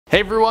Hey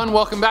everyone,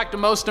 welcome back to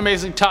Most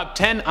Amazing Top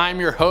 10. I'm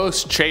your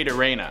host, Che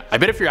Arena. I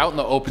bet if you're out in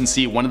the open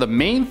sea, one of the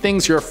main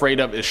things you're afraid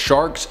of is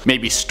sharks,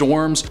 maybe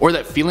storms, or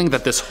that feeling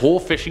that this whole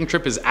fishing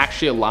trip is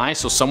actually a lie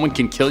so someone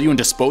can kill you and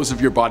dispose of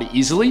your body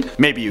easily.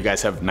 Maybe you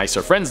guys have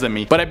nicer friends than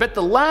me, but I bet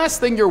the last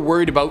thing you're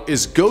worried about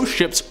is ghost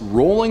ships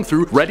rolling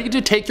through, ready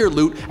to take your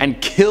loot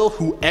and kill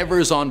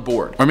whoever's on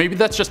board. Or maybe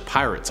that's just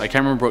pirates. I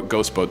can't remember what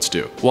ghost boats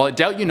do. Well, I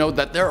doubt you know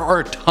that there are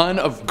a ton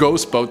of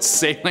ghost boats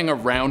sailing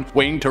around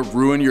waiting to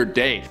ruin your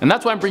day. And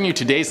that's why I'm bringing you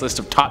today's list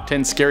of top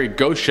 10 scary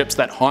ghost ships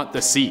that haunt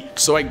the sea.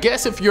 So I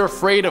guess if you're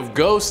afraid of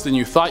ghosts and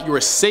you thought you were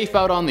safe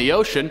out on the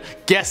ocean,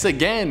 guess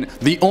again.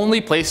 The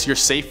only place you're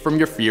safe from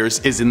your fears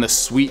is in the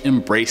sweet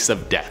embrace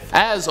of death.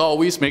 As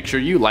always, make sure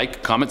you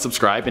like, comment,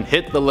 subscribe, and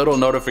hit the little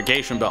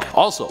notification bell.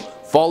 Also,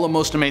 follow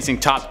Most Amazing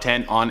Top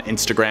 10 on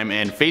Instagram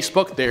and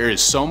Facebook. There is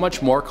so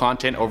much more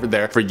content over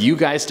there for you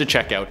guys to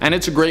check out, and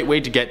it's a great way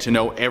to get to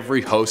know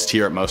every host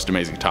here at Most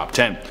Amazing Top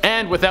 10.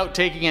 And without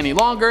taking any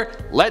longer,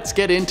 let's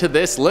get into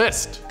this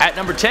list. At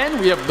number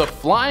 10, we have the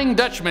Flying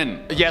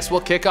Dutchman. Yes,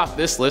 we'll kick off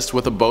this list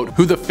with a boat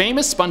who the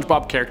famous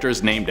SpongeBob character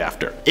is named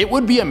after. It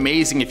would be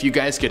amazing if you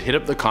guys could hit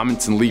up the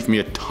comments and leave me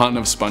a ton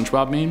of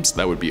SpongeBob memes.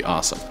 That would be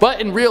awesome. But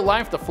in real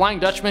life, the Flying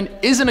Dutchman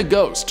isn't a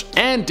ghost,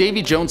 and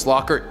Davy Jones'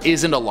 locker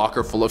isn't a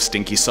locker full of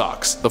stinky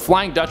socks. The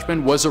Flying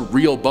Dutchman was a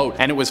real boat,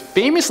 and it was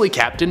famously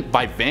captained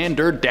by Van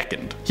der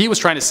Decken. He was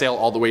trying to sail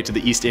all the way to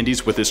the East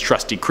Indies with his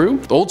trusty crew.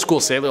 The old school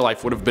sailor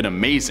life would have been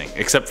amazing,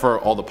 except for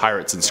all the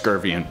pirates and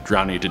scurvy and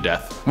drowning to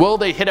death. Well,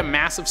 they hit a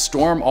massive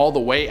storm all the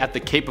way at the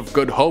Cape of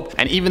Good Hope,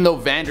 and even though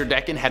Van der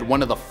Decken had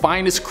one of the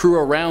finest crew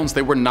around,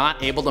 they were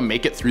not able to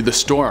make it through the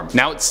storm.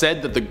 Now it's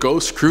said that the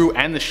ghost crew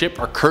and the ship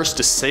are cursed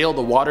to sail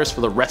the waters for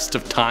the rest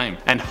of time,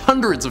 and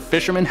hundreds of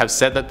fishermen have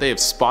said that they have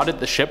spotted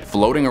the ship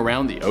floating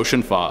around the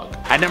ocean fog.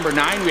 At number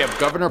 9, we have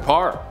Governor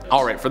Parr.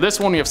 Alright, for this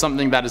one we have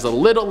something that is a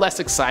little less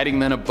exciting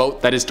than a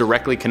boat that is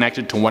directly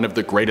connected to one of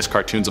the greatest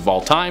cartoons of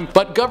all time,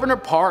 but Governor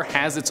Parr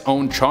has its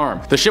own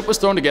charm. The ship was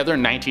thrown together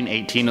in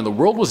 1918 and the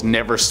world was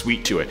never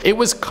sweet to it. It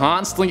was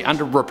constantly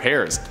under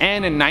repairs,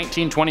 and in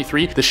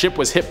 1923 the ship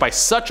was hit by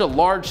such a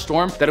large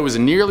storm that it was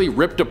nearly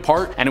ripped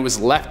apart and it was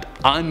left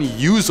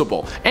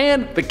unusable,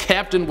 and the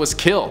captain was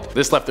killed.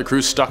 This left the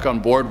crew stuck on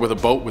board with a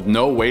boat with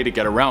no way to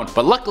get around,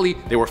 but luckily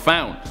they were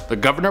found. The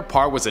Governor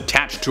Parr was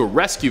attached to a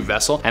rescue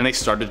vessel and they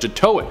started to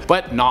tow it,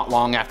 but not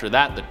long after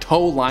that the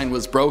tow line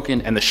was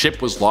broken and the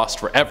ship was lost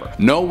forever.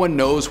 No one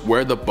knows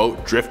where the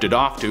boat drifted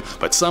off to,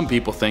 but some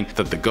people think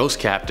that the ghost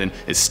captain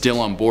is still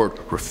on board,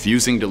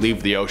 refusing to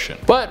leave the ocean.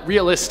 But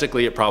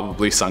realistically it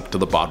probably sunk to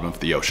the bottom of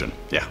the ocean.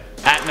 Yeah.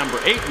 At number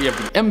 8, we have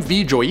the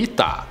MV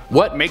Joyita.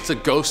 What makes a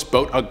ghost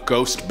boat a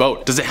ghost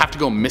boat? Does it have to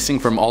go missing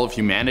from all of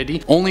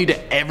humanity, only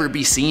to ever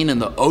be seen in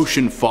the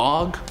ocean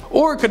fog?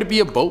 Or could it be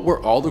a boat where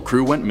all the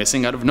crew went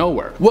missing out of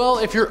nowhere? Well,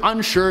 if you're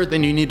unsure,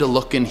 then you need to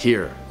look in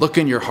here. Look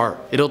in your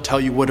heart. It'll tell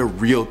you what a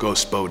real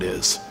ghost boat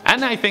is.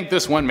 And I think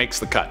this one makes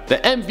the cut. The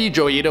MV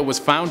Joyita was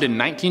found in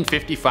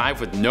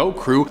 1955 with no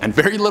crew and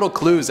very little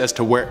clues as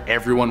to where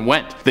everyone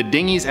went. The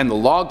dinghies and the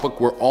logbook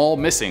were all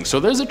missing, so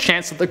there's a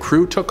chance that the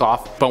crew took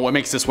off, but what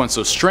makes this one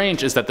so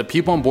strange is that the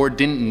people on board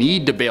didn't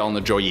need to bail on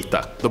the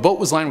Joyita. The boat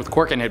was lined with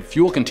cork and had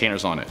fuel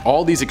containers on it.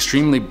 All these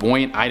extremely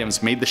buoyant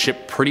items made the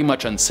ship pretty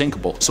much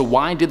unsinkable, so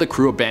why did the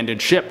crew abandon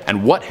ship,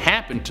 and what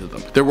happened to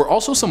them? There were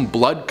also some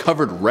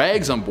blood-covered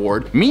rags on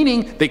board,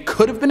 meaning they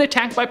could have been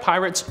attacked by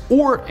pirates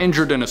or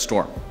injured in a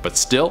storm. But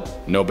still,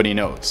 nobody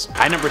knows.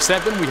 At number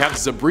 7, we have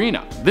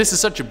Zabrina. This is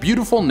such a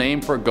beautiful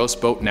name for a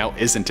ghost boat now,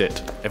 isn't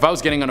it? If I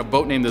was getting on a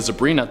boat named the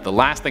Zabrina, the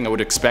last thing I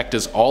would expect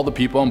is all the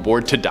people on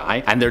board to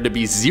die and there to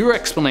be zero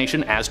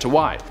explanation as to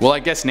why. Well, I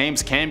guess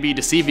names can be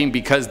deceiving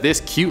because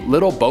this cute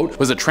little boat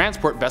was a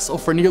transport vessel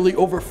for nearly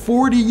over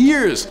 40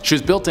 years. She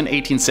was built in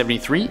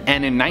 1873,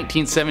 and in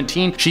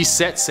 1917 she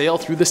set sail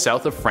through the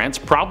south of France,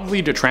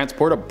 probably to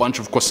transport a bunch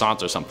of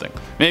croissants or something.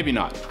 Maybe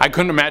not. I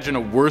couldn't imagine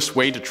a worse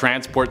way to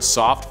transport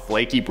soft,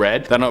 flaky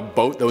bread than a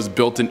boat that was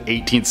built in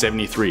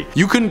 1873.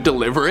 You couldn't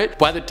deliver it.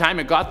 By the time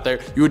it got there,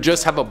 you would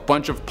just have a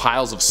bunch of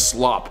piles of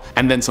slop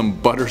and then some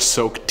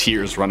butter-soaked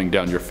tears running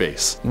down your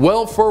face.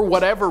 Well, for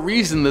whatever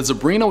reason, the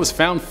Zabrina was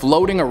found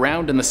floating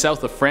around in the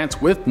south of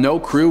France with no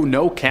crew,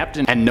 no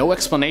captain, and no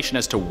explanation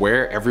as to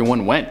where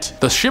everyone went.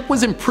 The ship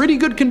was in pretty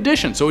good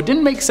condition, so it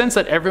didn't make sense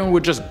that everyone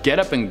would just get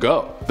up and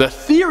go. The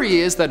theory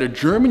is that a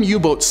German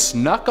U-boat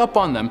snuck up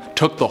on them,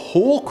 took the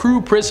whole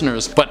crew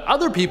prisoners, but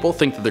other people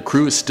think that the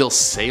crew is still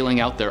sailing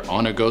out there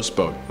on a ghost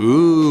boat.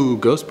 Ooh,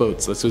 ghost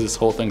boats, that's what this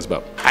whole thing's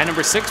about. At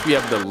number 6, we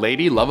have the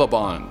Lady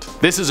Lovibond.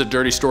 This is a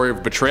dirty story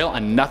of betrayal,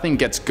 and nothing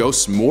gets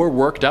ghosts more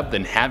worked up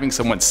than having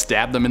someone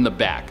stab them in the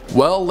back.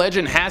 Well,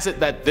 legend has it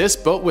that this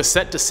boat was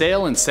set to sail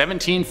in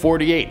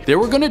 1748. They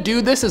were gonna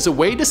do this as a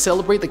way to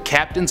celebrate the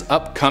captain's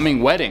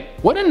upcoming wedding.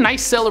 What a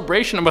nice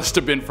celebration it must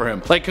have been for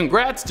him. Like,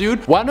 congrats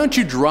dude, why don't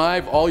you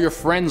drive all your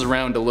friends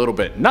around a little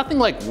bit? Nothing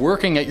like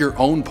working at your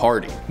own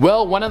party.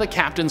 Well, one of the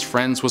captain's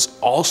friends was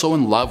also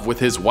in love with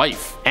his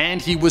wife,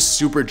 and he was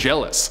super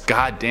jealous.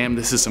 God damn,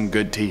 this is some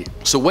good tea.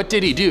 So what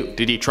did he do?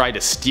 Did he try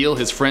to steal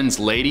his friend's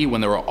lady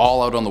when they were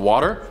all out on the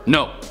water?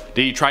 No.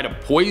 Did he try to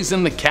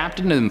poison the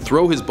captain and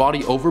throw his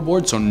body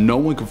overboard so no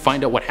one could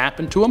find out what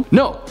happened to him?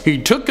 No,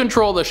 he took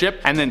control of the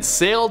ship and then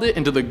sailed it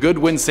into the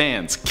Goodwin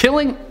Sands,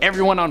 killing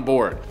everyone on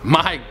board.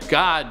 My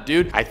god,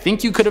 dude, I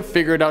think you could have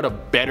figured out a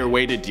better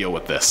way to deal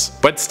with this.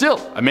 But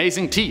still,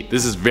 amazing tea.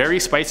 This is very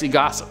spicy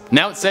gossip.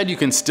 Now it's said you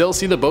can still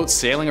see the boat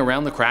sailing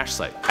around the crash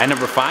site. At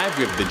number 5,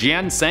 we have the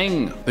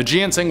Jianseng. The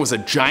Jianseng was a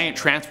giant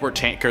transport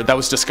tanker that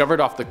was discovered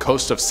off the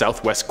coast of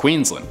southwest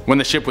Queensland. When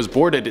the ship was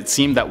boarded, it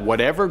seemed that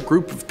whatever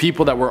group of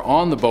people that were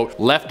on the boat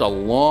left a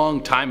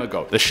long time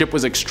ago. The ship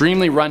was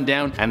extremely run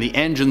down and the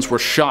engines were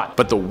shot,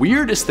 but the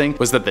weirdest thing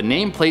was that the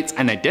nameplates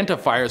and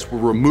identifiers were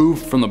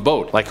removed from the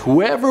boat. Like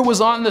whoever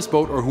was on this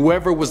boat or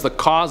whoever was the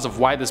cause of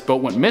why this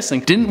boat went missing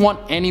didn't want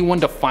anyone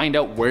to find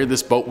out where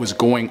this boat was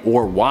going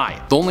or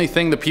why. The only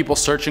thing the people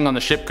searching on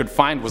the ship could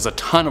find was a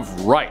ton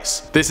of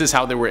rice. This is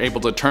how they were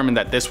able to determine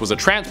that this was a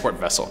transport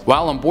vessel.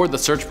 While on board, the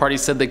search party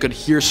said they could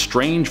hear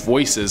strange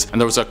voices and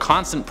there was a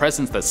constant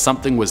presence that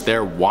something was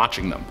there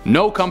watching them.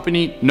 No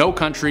company, no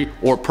country,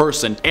 or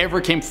person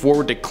ever came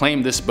forward to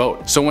claim this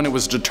boat. So when it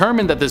was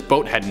determined that this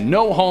boat had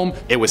no home,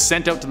 it was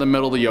sent out to the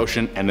middle of the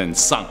ocean and then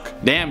sunk.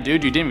 Damn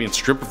dude, you didn't even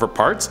strip it for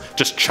parts?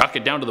 Just chuck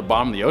it down to the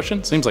bottom of the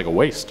ocean? Seems like a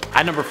waste.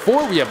 At number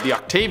 4, we have the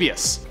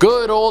Octavius.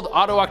 Good old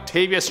Otto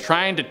Octavius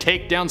trying to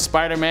take down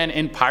Spider-Man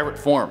in pirate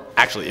form.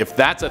 Actually, if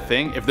that's a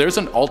thing, if there's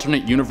an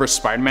alternate universe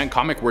Spider-Man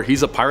comic where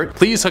he's a pirate,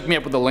 please hook me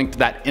up with a link to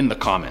that in the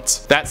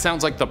comments. That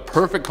sounds like the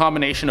perfect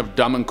combination of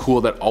dumb and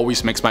cool that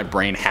always makes my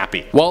brain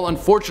happy. Well,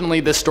 unfortunately,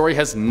 this story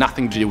has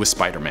nothing to do with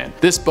Spider-Man.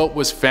 This boat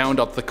was found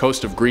off the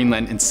coast of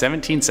Greenland in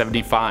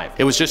 1775.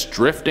 It was just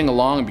drifting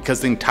along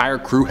because the entire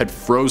crew had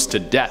froze to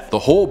death. The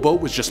whole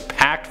boat was just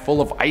packed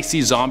full of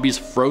icy zombies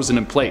frozen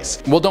in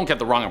place. Well, don't get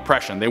the wrong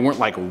impression, they weren't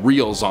like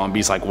real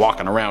zombies like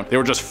walking around. They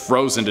were just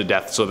frozen to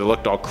death so they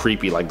looked all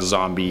creepy like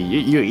zombie.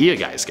 You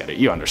guys get it,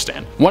 you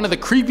understand. One of the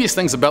creepiest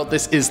things about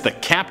this is the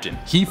captain.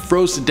 He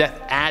froze to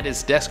death at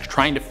his desk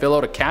trying to fill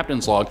out a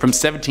captain's log from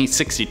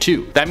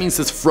 1762. That means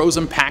this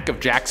frozen pack of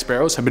Jack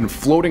Sparrows have been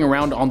floating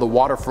around on the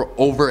water for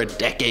over a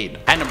decade.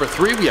 At number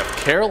 3, we have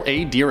Carol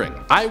A. Deering.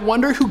 I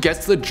wonder who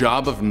gets the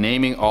job of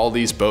naming all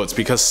these boats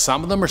because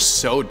some of them are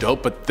so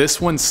dope, but this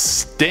one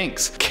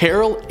stinks.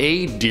 Carol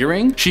A.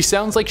 Deering? She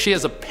sounds like she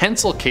has a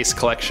pencil case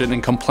collection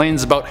and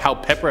complains about how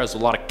pepper has a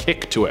lot of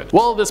kick to it.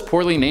 Well, this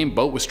poorly named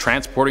boat was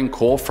transporting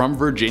coal from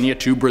Virginia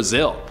to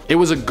Brazil. It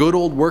was a good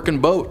old working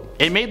boat.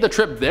 It made the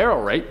trip there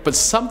alright, but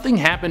something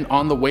happened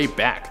on the way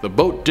back. The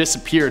boat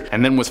disappeared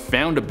and then was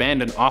found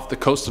abandoned off the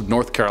coast of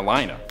North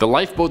Carolina. The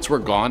lifeboats were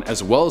gone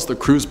as well as the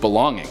crew's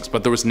belongings,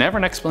 but there was never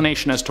an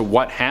explanation as to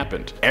what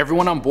happened.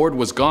 Everyone on board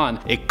was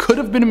gone. It could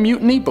have been a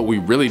mutiny, but we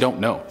really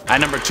don't know.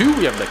 At number 2,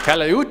 we have the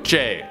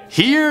Caleuche.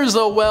 Here's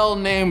a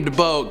well-named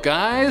boat,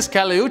 guys.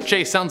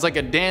 Caleuche sounds like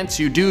a dance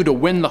you do to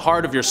win the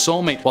heart of your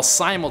soulmate while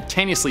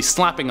simultaneously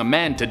slapping a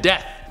man to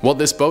death. Well,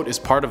 this boat is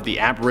part of the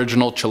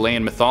Aboriginal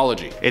Chilean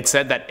mythology. It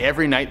said that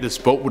every night this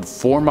boat would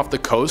form off the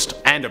coast,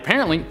 and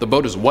apparently the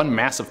boat is one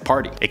massive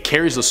party. It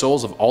carries the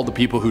souls of all the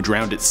people who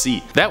drowned at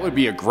sea. That would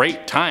be a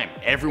great time.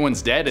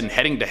 Everyone's dead and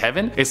heading to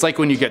heaven. It's like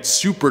when you get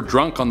super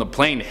drunk on the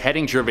plane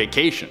heading to your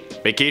vacation.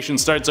 Vacation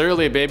starts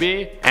early,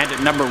 baby. And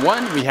at number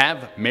 1, we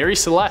have Mary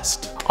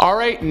Celeste.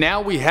 Alright,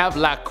 now we have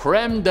la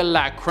creme de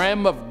la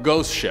creme of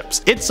ghost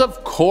ships. It's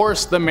of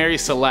course the Mary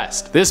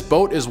Celeste. This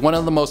boat is one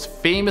of the most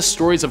famous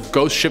stories of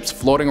ghost ships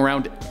floating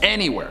around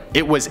anywhere.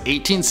 It was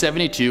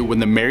 1872 when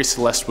the Mary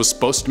Celeste was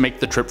supposed to make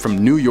the trip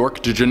from New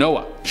York to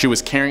Genoa. She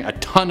was carrying a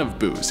ton of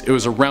booze. It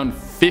was around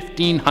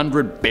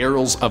 1,500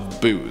 barrels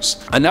of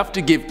booze. Enough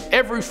to give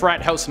every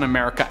frat house in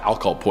America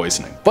alcohol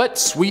poisoning. But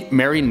Sweet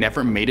Mary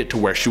never made it to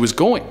where she was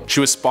going. She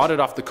was spotted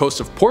off the coast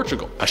of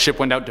Portugal. A ship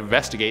went out to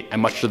investigate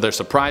and much to their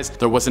surprise,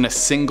 there wasn't a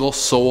single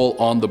soul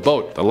on the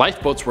boat. The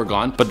lifeboats were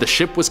gone, but the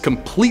ship was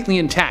completely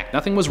intact.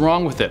 Nothing was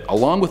wrong with it,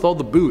 along with all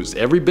the booze.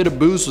 Every bit of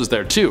booze was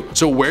there too.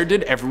 So where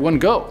did everyone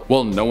go?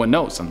 Well, no one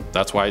knows, and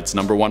that's why it's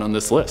number 1 on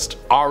this list.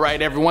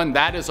 Alright everyone,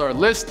 that is our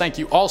list. Thank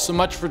you all so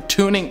much for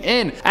tuning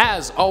in.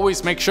 As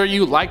always, make sure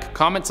you like,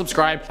 comment,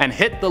 subscribe, and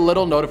hit the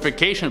little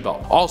notification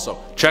bell. Also,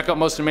 check out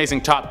Most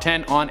Amazing Top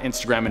 10 on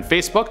Instagram and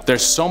Facebook.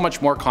 There's so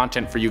much more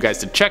content for you guys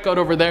to check out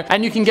over there,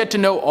 and you can get to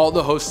know all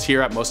the hosts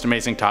here at Most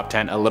Amazing Top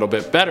 10 a little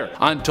bit better.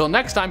 Until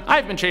next time,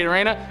 I've been Shade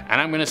Arena, and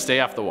I'm gonna stay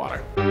off the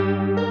water.